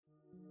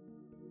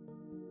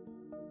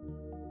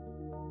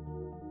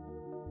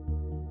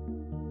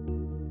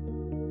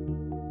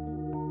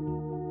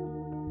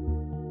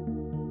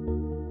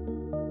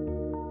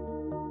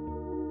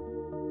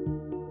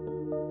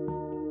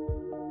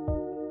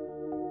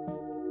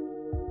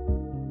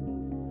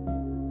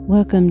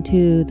Welcome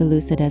to the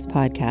Lucidez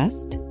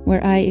podcast,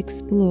 where I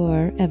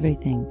explore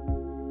everything,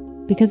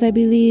 because I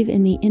believe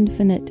in the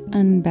infinite,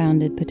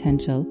 unbounded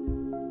potential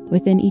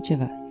within each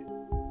of us.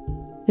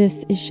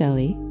 This is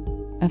Shelley,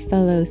 a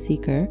fellow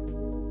seeker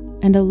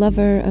and a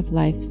lover of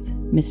life's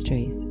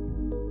mysteries.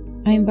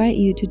 I invite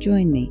you to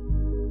join me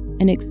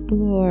and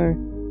explore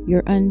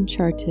your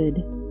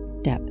uncharted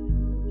depths.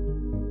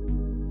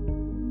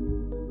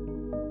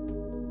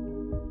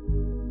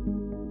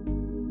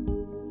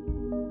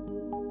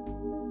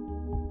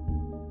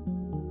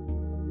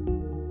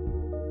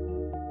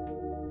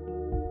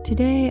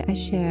 Today I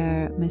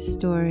share my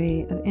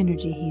story of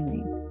energy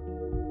healing.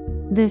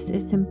 This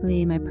is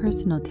simply my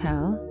personal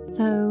tale,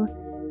 so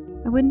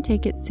I wouldn't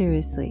take it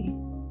seriously.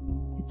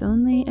 It's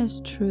only as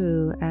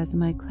true as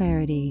my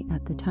clarity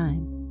at the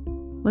time.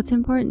 What's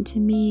important to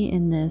me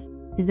in this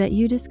is that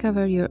you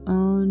discover your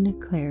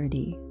own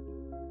clarity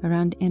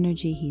around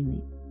energy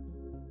healing.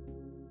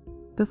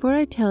 Before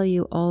I tell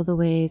you all the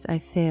ways I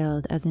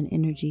failed as an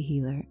energy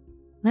healer,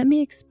 let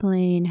me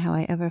explain how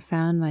I ever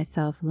found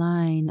myself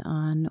lying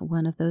on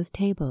one of those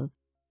tables,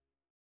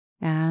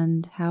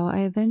 and how I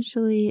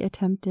eventually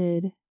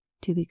attempted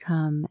to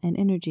become an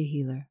energy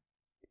healer.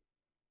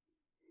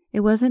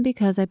 It wasn't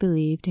because I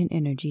believed in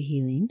energy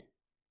healing.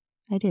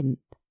 I didn't.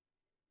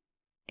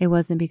 It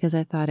wasn't because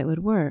I thought it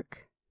would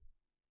work.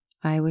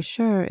 I was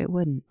sure it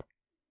wouldn't.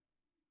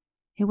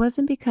 It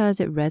wasn't because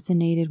it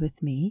resonated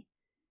with me.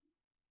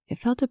 It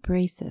felt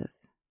abrasive.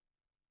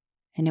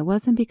 And it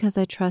wasn't because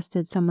I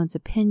trusted someone's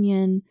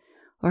opinion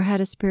or had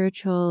a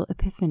spiritual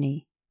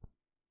epiphany.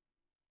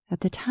 At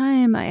the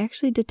time, I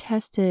actually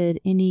detested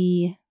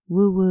any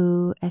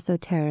woo-woo,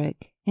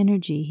 esoteric,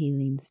 energy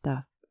healing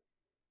stuff.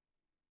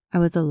 I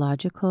was a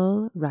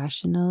logical,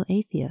 rational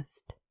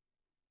atheist.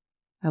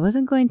 I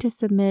wasn't going to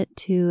submit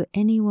to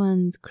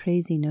anyone's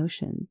crazy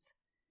notions,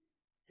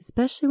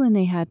 especially when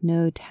they had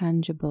no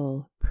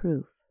tangible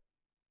proof.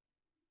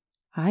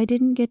 I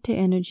didn't get to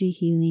energy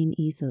healing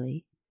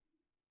easily.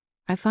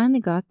 I finally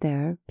got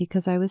there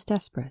because I was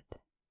desperate.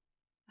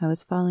 I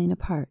was falling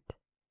apart.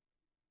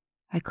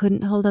 I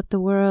couldn't hold up the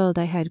world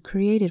I had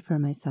created for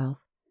myself,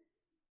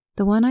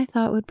 the one I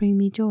thought would bring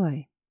me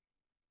joy.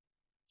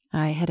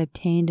 I had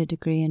obtained a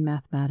degree in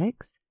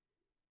mathematics.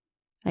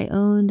 I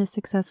owned a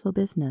successful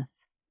business.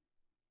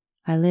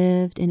 I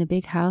lived in a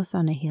big house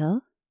on a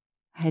hill.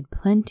 I had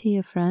plenty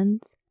of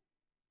friends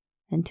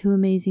and 2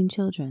 amazing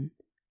children.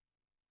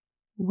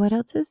 What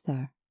else is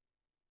there?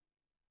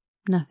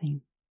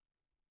 Nothing.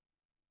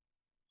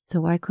 So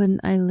why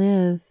couldn't I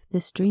live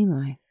this dream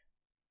life?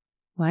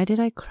 Why did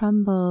I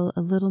crumble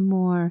a little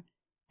more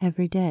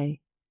every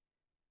day?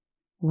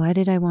 Why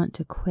did I want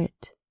to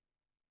quit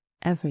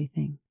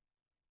everything?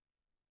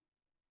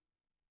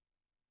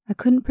 I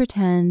couldn't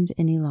pretend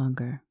any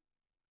longer,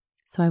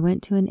 so I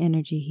went to an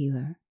energy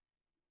healer.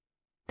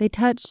 They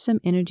touched some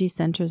energy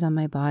centers on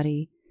my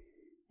body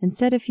and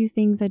said a few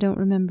things I don't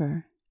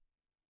remember,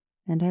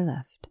 and I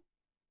left.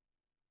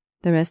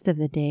 The rest of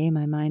the day,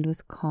 my mind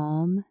was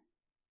calm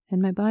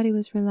and my body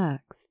was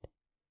relaxed.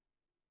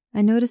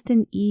 I noticed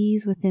an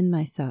ease within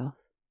myself,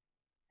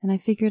 and I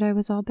figured I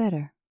was all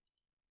better.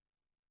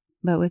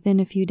 But within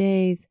a few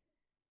days,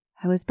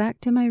 I was back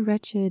to my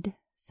wretched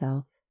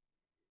self.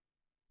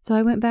 So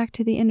I went back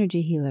to the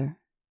energy healer,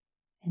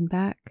 and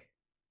back,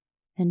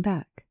 and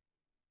back.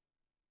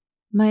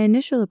 My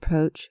initial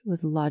approach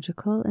was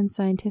logical and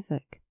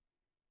scientific.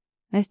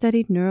 I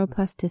studied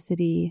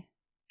neuroplasticity,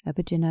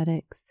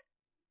 epigenetics,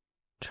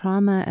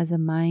 trauma as a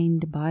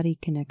mind-body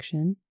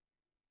connection,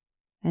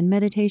 and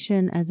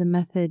meditation as a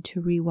method to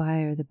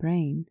rewire the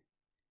brain.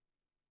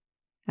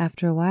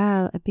 After a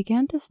while, I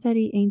began to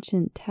study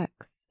ancient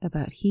texts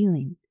about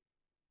healing,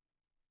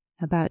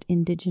 about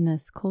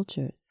indigenous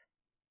cultures.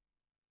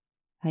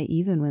 I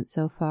even went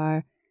so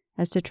far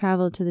as to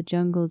travel to the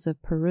jungles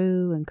of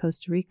Peru and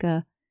Costa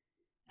Rica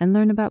and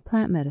learn about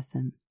plant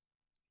medicine,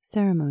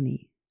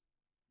 ceremony,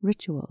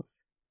 rituals.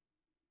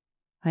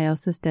 I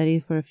also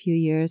studied for a few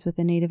years with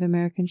a Native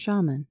American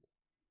shaman.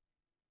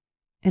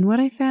 And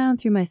what I found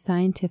through my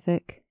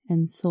scientific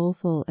and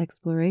soulful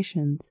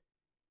explorations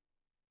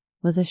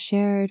was a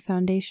shared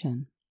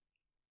foundation.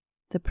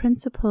 The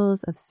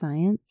principles of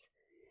science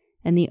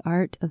and the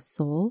art of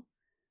soul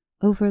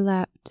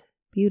overlapped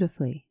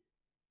beautifully.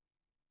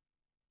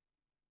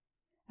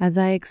 As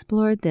I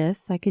explored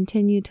this, I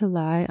continued to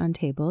lie on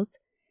tables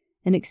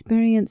and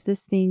experience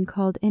this thing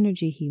called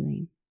energy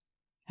healing.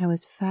 I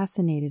was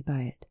fascinated by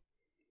it,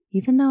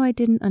 even though I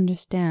didn't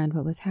understand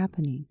what was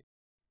happening.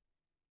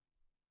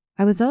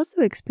 I was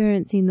also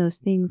experiencing those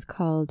things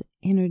called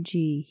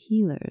energy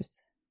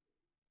healers.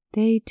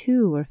 They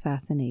too were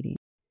fascinating.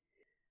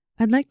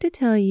 I'd like to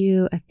tell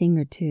you a thing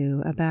or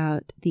two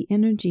about the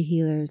energy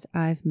healers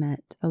I've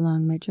met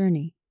along my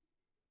journey.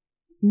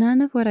 None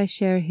of what I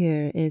share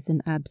here is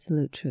an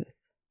absolute truth.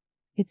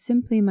 It's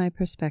simply my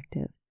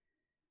perspective,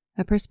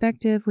 a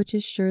perspective which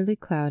is surely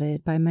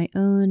clouded by my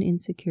own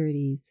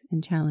insecurities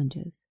and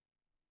challenges.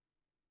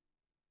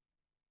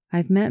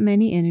 I've met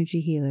many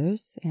energy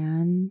healers,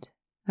 and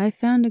I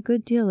found a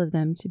good deal of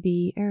them to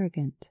be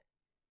arrogant,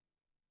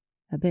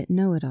 a bit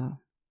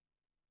know-it-all.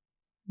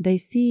 They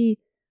see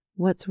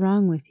what's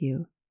wrong with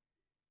you,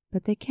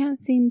 but they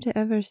can't seem to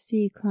ever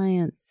see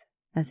clients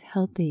as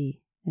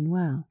healthy and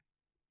well.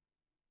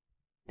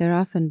 They're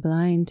often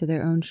blind to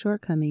their own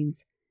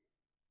shortcomings,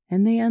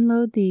 and they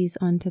unload these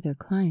onto their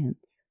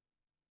clients.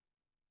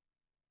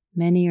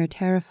 Many are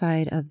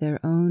terrified of their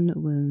own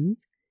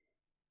wounds,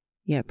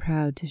 yet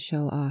proud to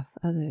show off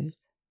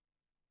others.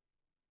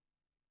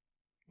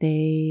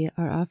 They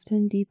are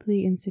often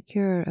deeply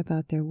insecure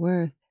about their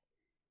worth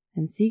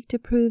and seek to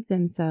prove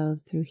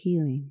themselves through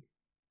healing.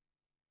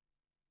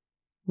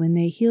 When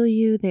they heal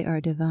you, they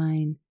are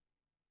divine,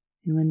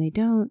 and when they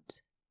don't,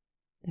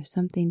 there's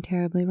something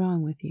terribly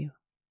wrong with you.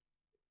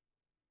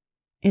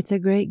 It's a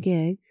great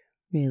gig,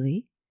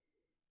 really.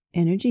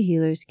 Energy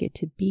healers get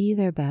to be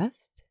their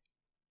best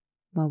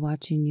while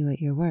watching you at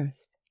your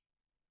worst.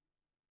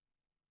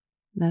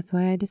 That's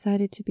why I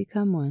decided to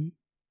become one.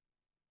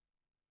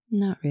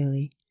 Not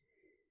really.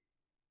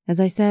 As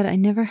I said, I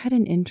never had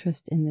an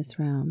interest in this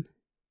realm.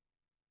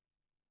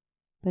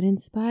 But in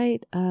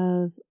spite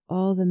of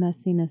all the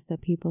messiness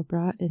that people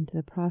brought into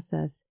the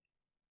process,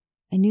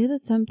 I knew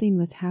that something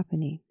was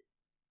happening.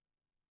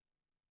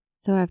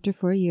 So after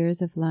 4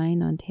 years of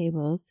lying on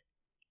tables,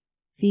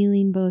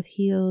 feeling both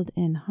healed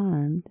and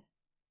harmed,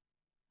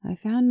 I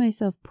found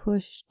myself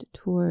pushed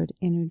toward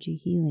energy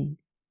healing.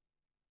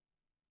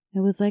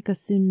 It was like a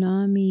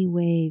tsunami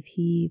wave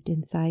heaved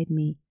inside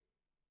me,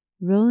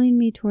 rolling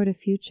me toward a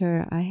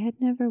future I had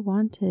never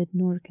wanted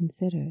nor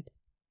considered.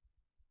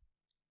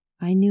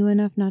 I knew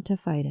enough not to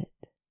fight it,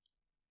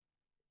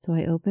 so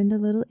I opened a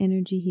little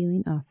energy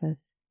healing office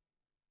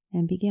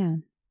and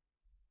began.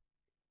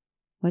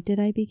 What did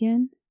I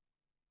begin?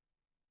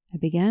 I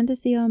began to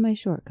see all my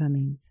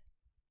shortcomings.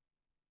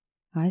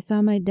 I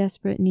saw my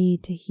desperate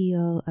need to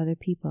heal other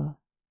people,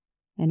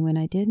 and when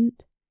I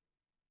didn't,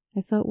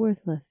 I felt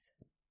worthless.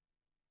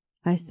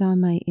 I saw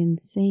my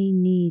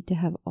insane need to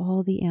have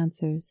all the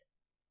answers,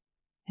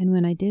 and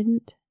when I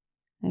didn't,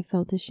 I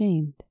felt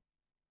ashamed.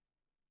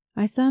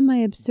 I saw my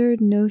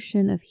absurd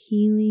notion of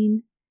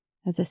healing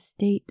as a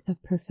state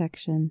of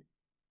perfection,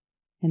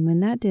 and when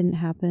that didn't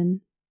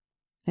happen,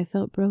 I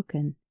felt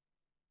broken.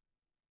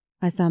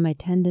 I saw my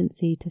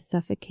tendency to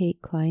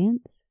suffocate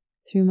clients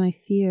through my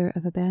fear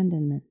of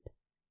abandonment.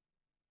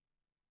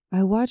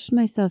 I watched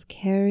myself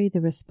carry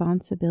the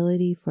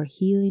responsibility for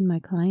healing my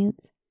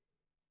clients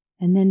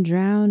and then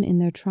drown in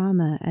their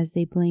trauma as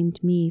they blamed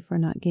me for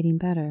not getting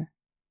better.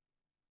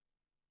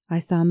 I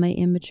saw my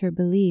immature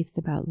beliefs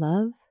about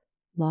love,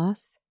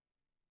 loss,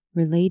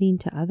 relating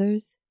to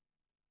others,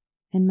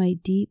 and my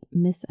deep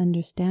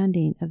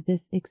misunderstanding of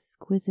this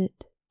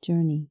exquisite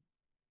journey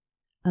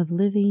of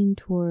living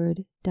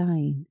toward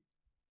dying.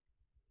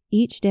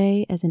 Each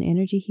day as an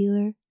energy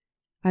healer,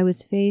 I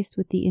was faced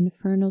with the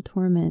infernal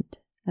torment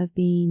of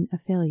being a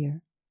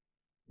failure,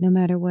 no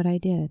matter what I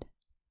did.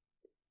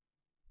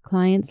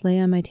 Clients lay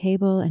on my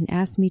table and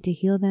asked me to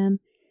heal them,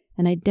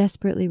 and I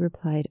desperately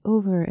replied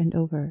over and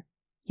over,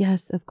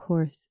 "Yes, of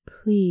course,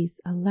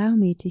 please allow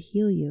me to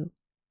heal you."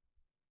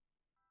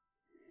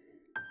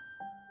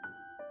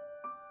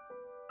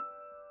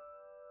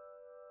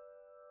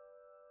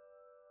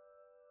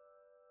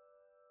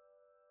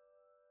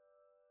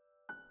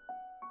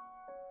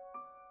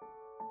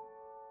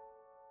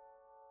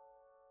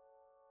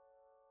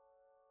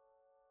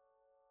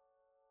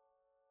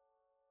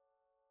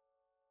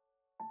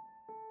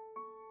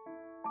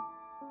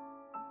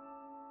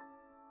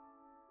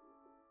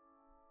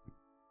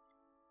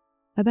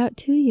 About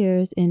 2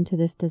 years into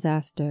this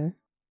disaster,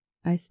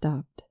 I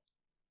stopped.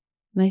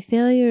 My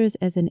failures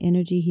as an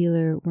energy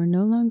healer were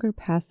no longer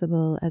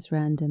passable as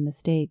random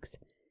mistakes.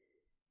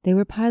 They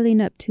were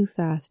piling up too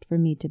fast for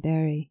me to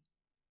bury.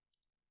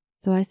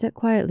 So I sat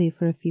quietly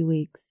for a few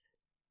weeks,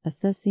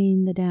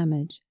 assessing the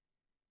damage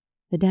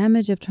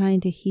of trying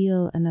to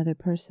heal another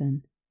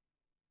person.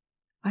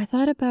 I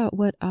thought about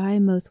what I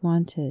most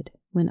wanted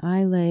when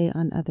I lay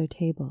on other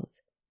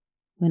tables,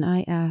 when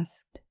I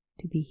asked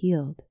to be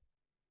healed.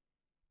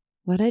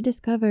 What I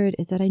discovered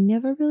is that I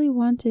never really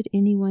wanted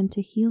anyone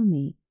to heal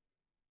me.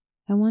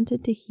 I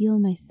wanted to heal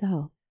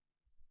myself.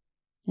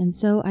 And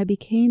so I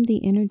became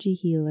the energy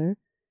healer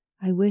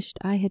I wished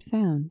I had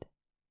found.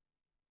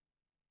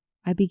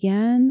 I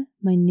began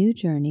my new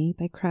journey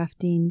by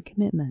crafting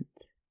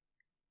commitments.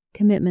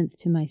 Commitments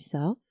to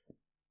myself,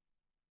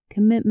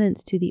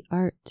 commitments to the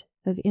art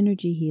of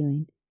energy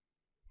healing,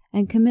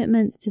 and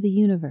commitments to the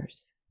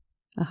universe,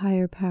 a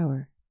higher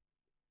power.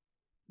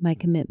 My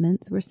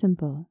commitments were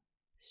simple,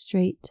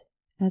 straight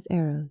as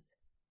arrows.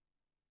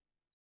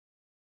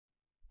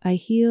 I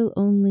heal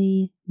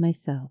only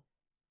myself.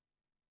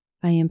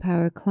 I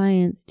empower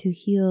clients to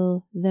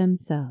heal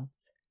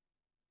themselves.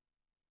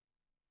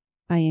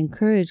 I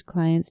encourage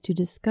clients to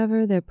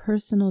discover their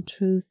personal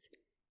truths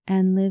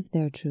and live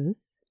their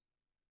truths.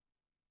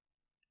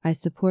 I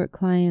support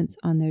clients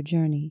on their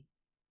journey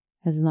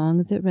as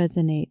long as it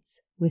resonates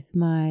with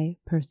my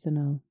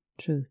personal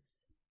truths.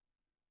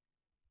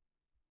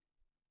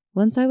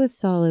 Once I was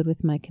solid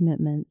with my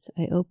commitments,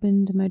 I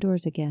opened my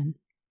doors again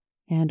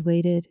and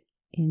waited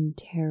in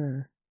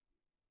terror,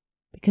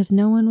 because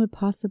no one would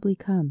possibly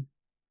come.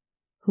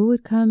 Who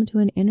would come to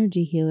an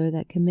energy healer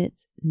that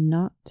commits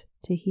not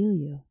to heal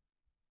you?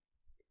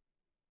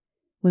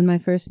 When my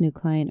first new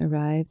client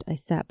arrived, I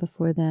sat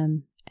before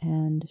them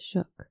and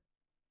shook.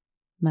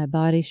 My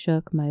body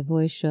shook, my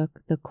voice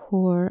shook, the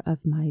core of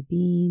my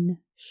being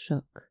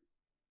shook.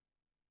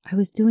 I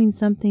was doing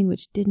something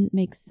which didn't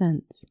make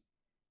sense,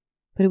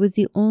 but it was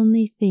the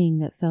only thing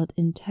that felt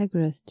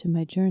integrous to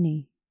my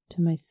journey,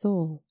 to my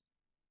soul.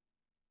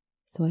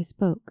 So I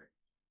spoke.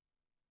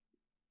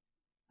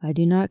 I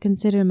do not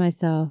consider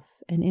myself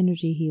an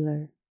energy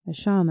healer, a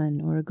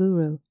shaman, or a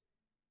guru.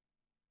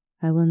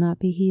 I will not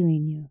be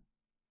healing you.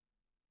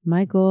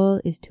 My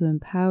goal is to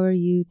empower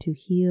you to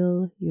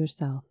heal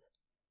yourself.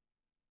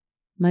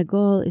 My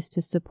goal is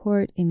to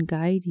support and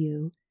guide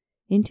you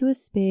into a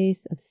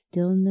space of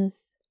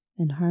stillness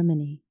and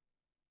harmony,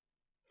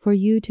 for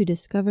you to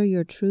discover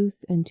your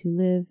truths and to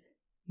live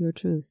your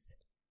truths.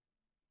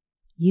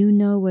 You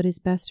know what is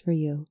best for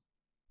you.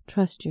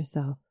 Trust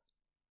yourself.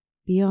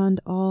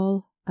 Beyond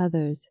all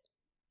others,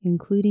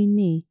 including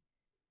me,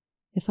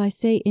 if I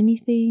say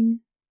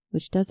anything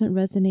which doesn't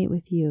resonate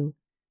with you,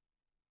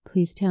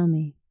 please tell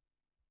me.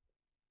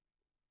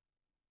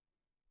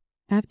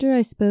 After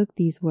I spoke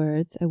these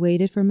words, I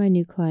waited for my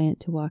new client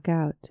to walk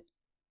out,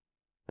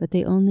 but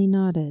they only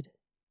nodded.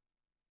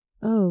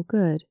 Oh,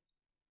 good.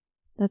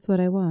 That's what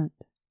I want.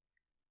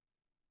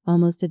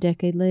 Almost a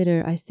decade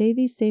later, I say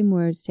these same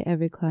words to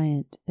every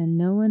client, and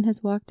no one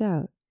has walked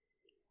out.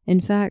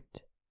 In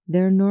fact,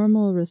 their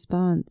normal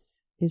response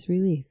is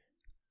relief.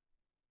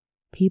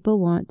 People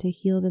want to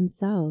heal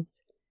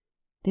themselves.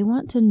 They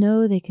want to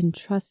know they can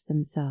trust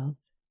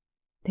themselves.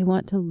 They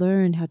want to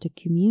learn how to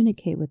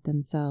communicate with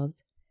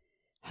themselves,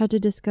 how to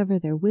discover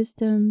their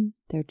wisdom,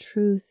 their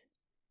truth,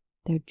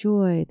 their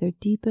joy, their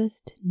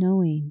deepest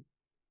knowing.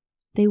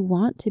 They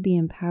want to be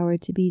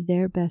empowered to be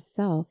their best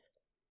self,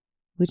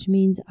 which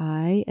means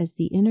I, as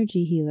the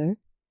energy healer,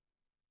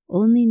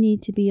 only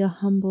need to be a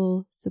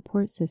humble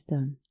support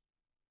system.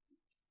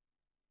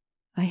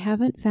 I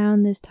haven't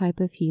found this type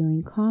of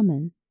healing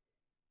common.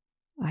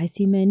 I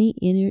see many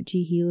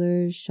energy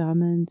healers,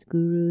 shamans,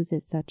 gurus,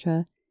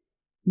 etc.,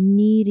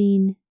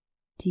 needing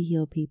to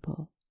heal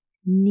people,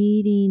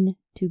 needing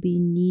to be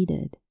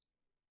needed,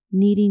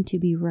 needing to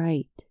be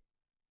right,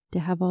 to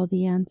have all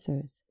the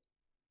answers.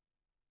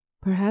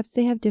 Perhaps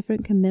they have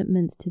different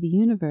commitments to the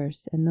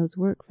universe and those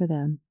work for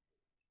them,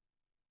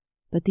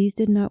 but these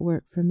did not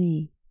work for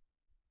me.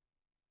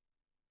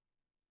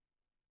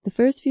 The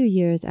first few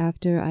years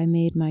after I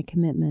made my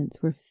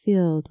commitments were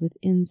filled with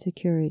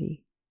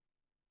insecurity.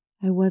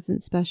 I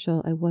wasn't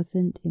special, I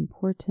wasn't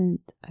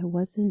important, I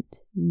wasn't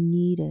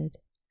needed.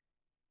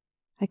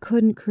 I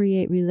couldn't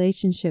create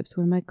relationships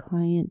where my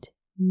client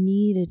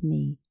needed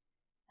me,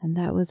 and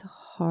that was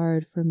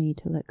hard for me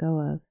to let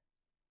go of.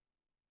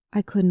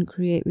 I couldn't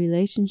create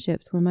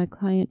relationships where my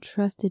client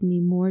trusted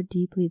me more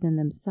deeply than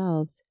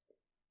themselves,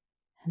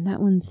 and that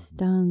one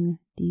stung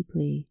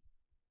deeply.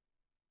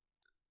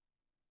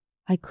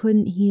 I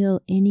couldn't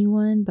heal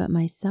anyone but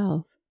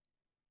myself,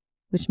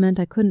 which meant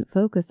I couldn't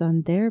focus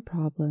on their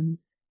problems.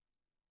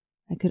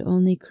 I could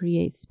only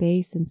create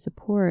space and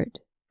support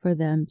for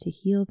them to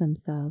heal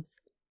themselves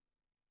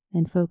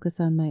and focus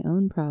on my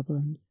own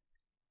problems.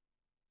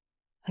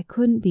 I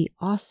couldn't be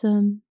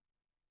awesome.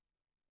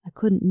 I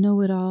couldn't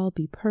know it all,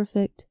 be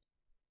perfect,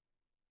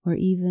 or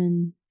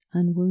even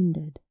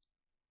unwounded.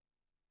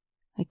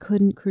 I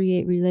couldn't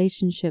create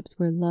relationships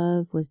where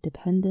love was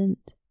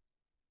dependent,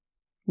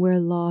 where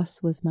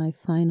loss was my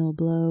final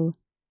blow,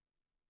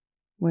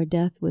 where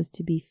death was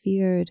to be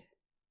feared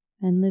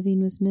and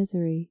living was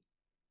misery.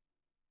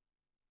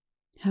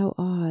 How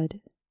odd,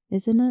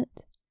 isn't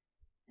it?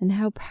 And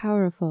how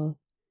powerful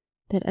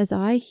that as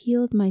I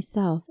healed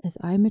myself, as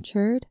I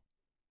matured,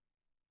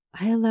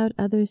 I allowed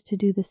others to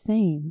do the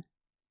same.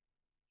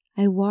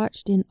 I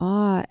watched in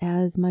awe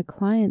as my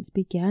clients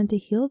began to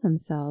heal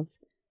themselves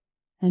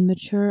and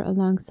mature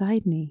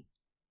alongside me.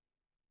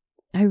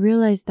 I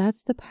realized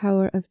that's the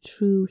power of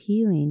true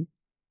healing,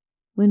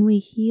 when we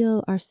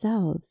heal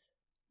ourselves,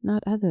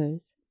 not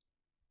others.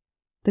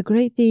 The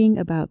great thing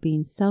about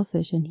being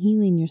selfish and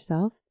healing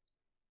yourself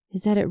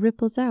is that it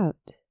ripples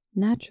out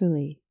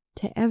naturally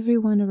to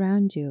everyone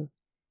around you.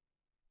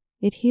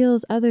 It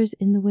heals others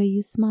in the way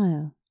you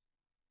smile,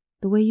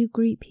 the way you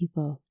greet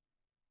people,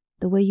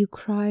 the way you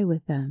cry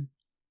with them,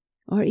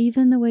 or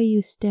even the way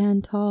you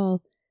stand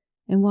tall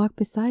and walk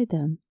beside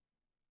them.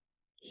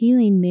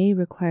 Healing may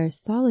require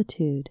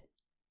solitude,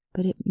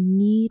 but it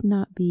need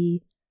not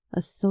be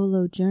a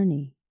solo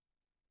journey.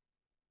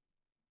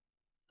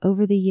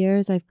 Over the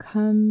years, I've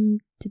come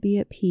to be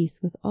at peace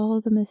with all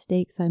the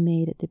mistakes I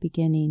made at the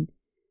beginning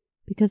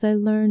because I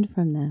learned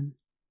from them.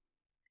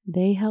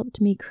 They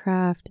helped me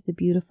craft the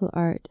beautiful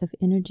art of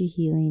energy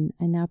healing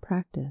I now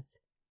practice.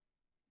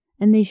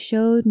 And they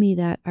showed me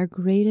that our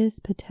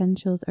greatest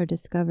potentials are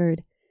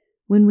discovered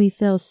when we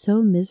fail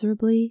so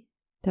miserably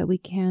that we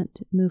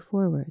can't move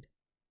forward.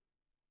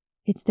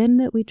 It's then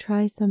that we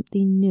try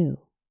something new.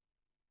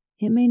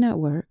 It may not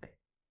work,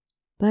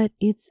 but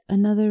it's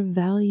another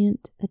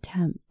valiant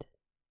attempt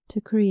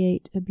to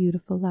create a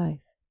beautiful life.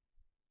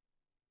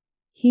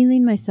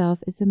 Healing myself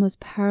is the most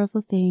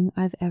powerful thing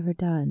I've ever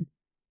done,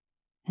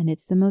 and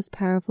it's the most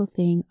powerful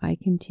thing I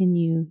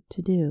continue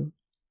to do.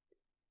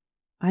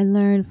 I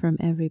learn from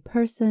every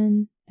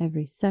person,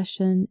 every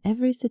session,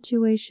 every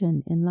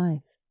situation in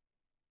life.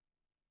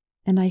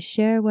 And I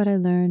share what I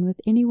learn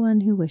with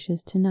anyone who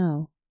wishes to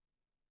know.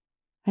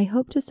 I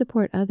hope to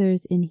support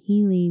others in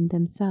healing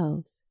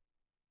themselves.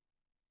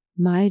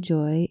 My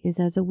joy is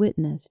as a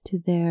witness to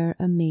their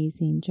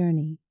amazing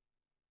journey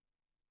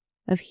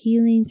of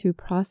healing through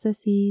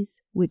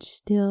processes which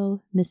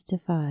still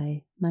mystify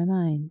my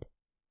mind.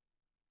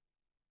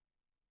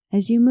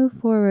 As you move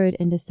forward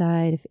and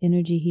decide if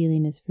energy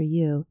healing is for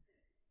you,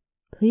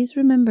 please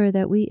remember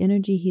that we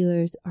energy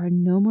healers are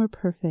no more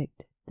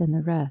perfect than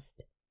the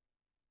rest.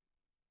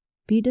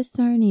 Be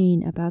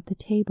discerning about the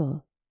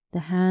table,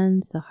 the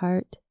hands, the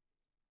heart,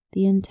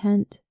 the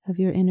intent of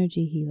your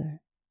energy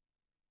healer.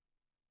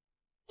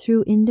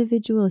 Through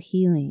individual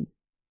healing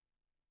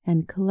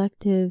and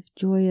collective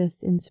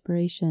joyous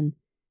inspiration,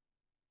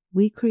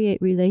 we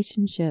create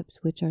relationships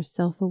which are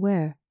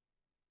self-aware,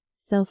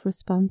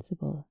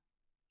 self-responsible,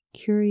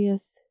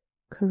 curious,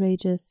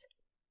 courageous,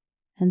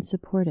 and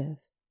supportive.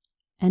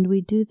 And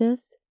we do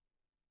this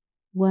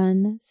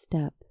one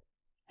step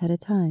at a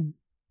time.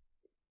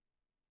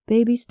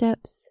 Baby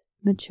steps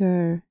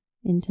mature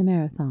into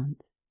marathons.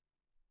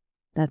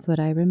 That's what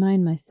I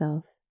remind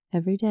myself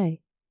every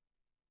day.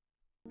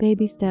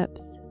 Baby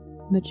steps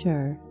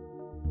mature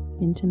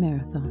into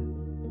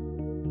marathons.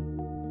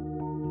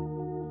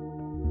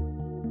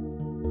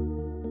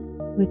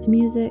 With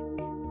music,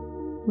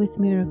 with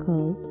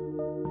miracles,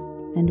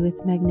 and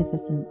with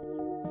magnificence,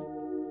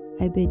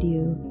 I bid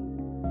you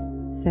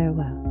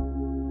farewell.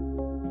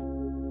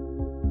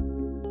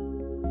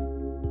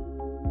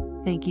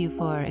 Thank you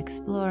for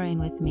exploring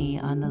with me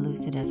on the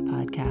Lucidess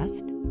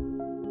podcast.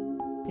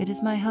 It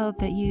is my hope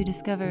that you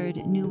discovered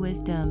new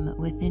wisdom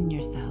within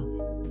yourself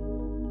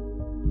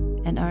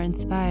and are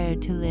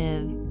inspired to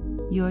live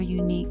your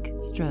unique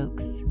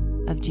strokes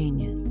of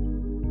genius.